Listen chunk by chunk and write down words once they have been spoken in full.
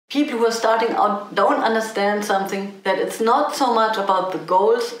People who are starting out don't understand something, that it's not so much about the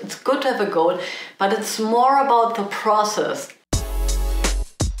goals. It's good to have a goal, but it's more about the process.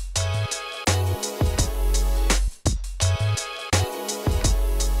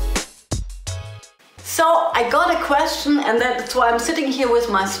 So I got a question, and that's why I'm sitting here with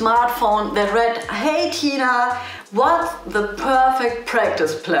my smartphone that read, "Hey Tina, what's the perfect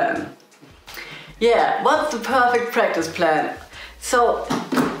practice plan?" Yeah, what's the perfect practice plan? So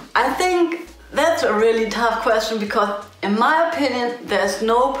I think that's a really tough question, because in my opinion there's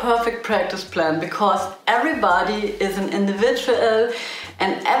no perfect practice plan, because everybody is an individual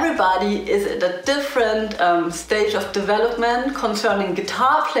and everybody is at a different stage of development concerning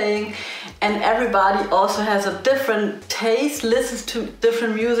guitar playing, and everybody also has a different taste, listens to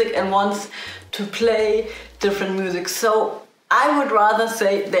different music and wants to play different music. So I would rather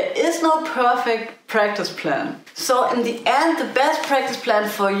say there is no perfect practice plan. So in the end, the best practice plan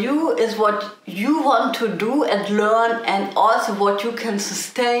for you is what you want to do and learn, and also what you can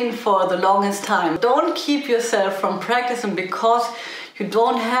sustain for the longest time. Don't keep yourself from practicing because you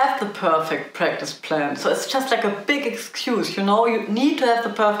don't have the perfect practice plan. So it's just like a big excuse, you know, you need to have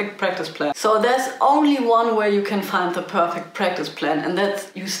the perfect practice plan. So there's only one way you can find the perfect practice plan, and that's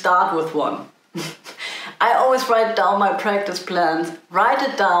you start with one. I always write down my practice plans, write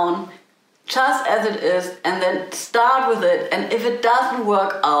it down just as it is, and then start with it. And if it doesn't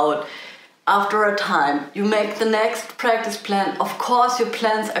work out after a time, you make the next practice plan. Of course, your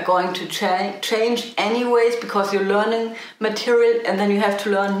plans are going to change anyways, because you're learning material and then you have to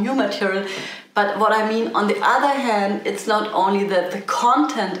learn new material. But what I mean, on the other hand, it's not only that the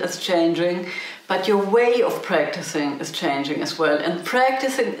content is changing, but your way of practicing is changing as well. And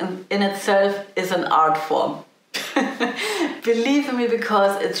practicing in itself is an art form. Believe me,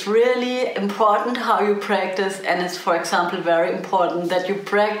 because it's really important how you practice, and it's, for example, very important that you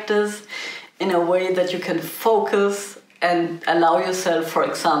practice in a way that you can focus and allow yourself, for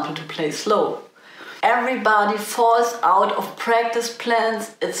example, to play slow. Everybody falls out of practice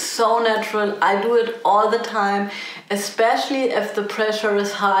plans. It's so natural. I do it all the time, especially if the pressure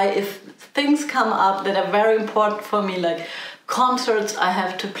is high, if things come up that are very important for me, like concerts I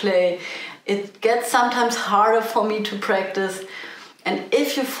have to play. It gets sometimes harder for me to practice. And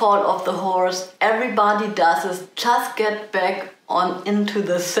if you fall off the horse, everybody does is just get back on into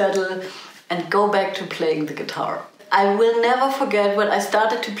the saddle and go back to playing the guitar. I will never forget when I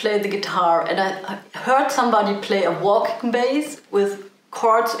started to play the guitar and I heard somebody play a walking bass with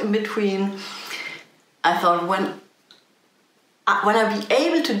chords in between. I thought, when I be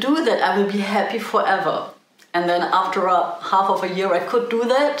able to do that, I will be happy forever. And then after half of a year I could do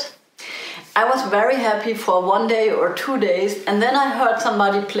that. I was very happy for 1 day or 2 days, and then I heard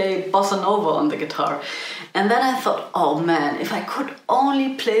somebody play bossa nova on the guitar. And then I thought, oh man, if I could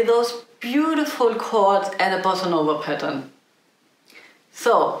only play those beautiful chords and a bossa nova pattern.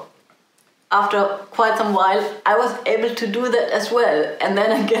 So after quite some while I was able to do that as well. And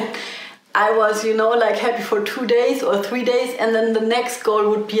then again I was, you know, like happy for 2 days or 3 days, and then the next goal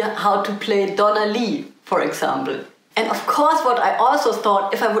would be how to play AALLL, for example. And of course, what I also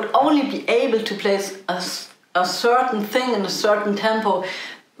thought, if I would only be able to play a certain thing in a certain tempo,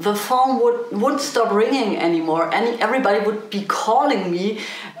 the phone wouldn't stop ringing anymore. Everybody would be calling me,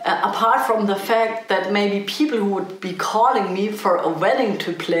 apart from the fact that maybe people who would be calling me for a wedding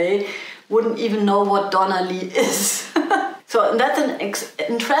to play wouldn't even know what AALLL is. So that's an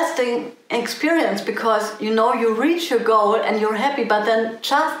interesting experience, because, you know, you reach your goal and you're happy, but then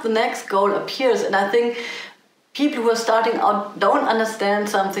just the next goal appears. And I think people who are starting out don't understand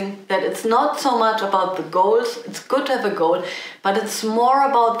something, that it's not so much about the goals. It's good to have a goal, but it's more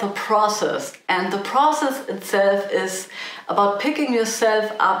about the process. And the process itself is about picking yourself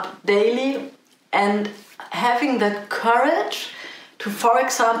up daily and having that courage to, for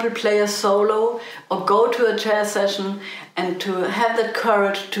example, play a solo or go to a jazz session, and to have that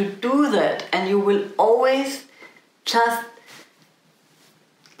courage to do that. And you will always just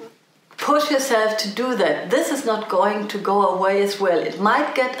push yourself to do that. This is not going to go away as well. It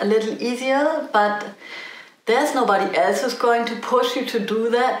might get a little easier, but there's nobody else who's going to push you to do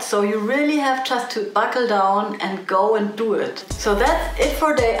that. So you really have just to buckle down and go and do it. So that's it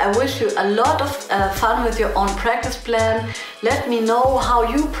for today. I wish you a lot of fun with your own practice plan. Let me know how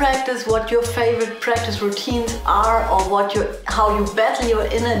you practice, what your favorite practice routines are, or how you battle your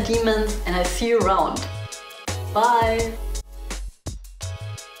inner demons, and I see you around. Bye!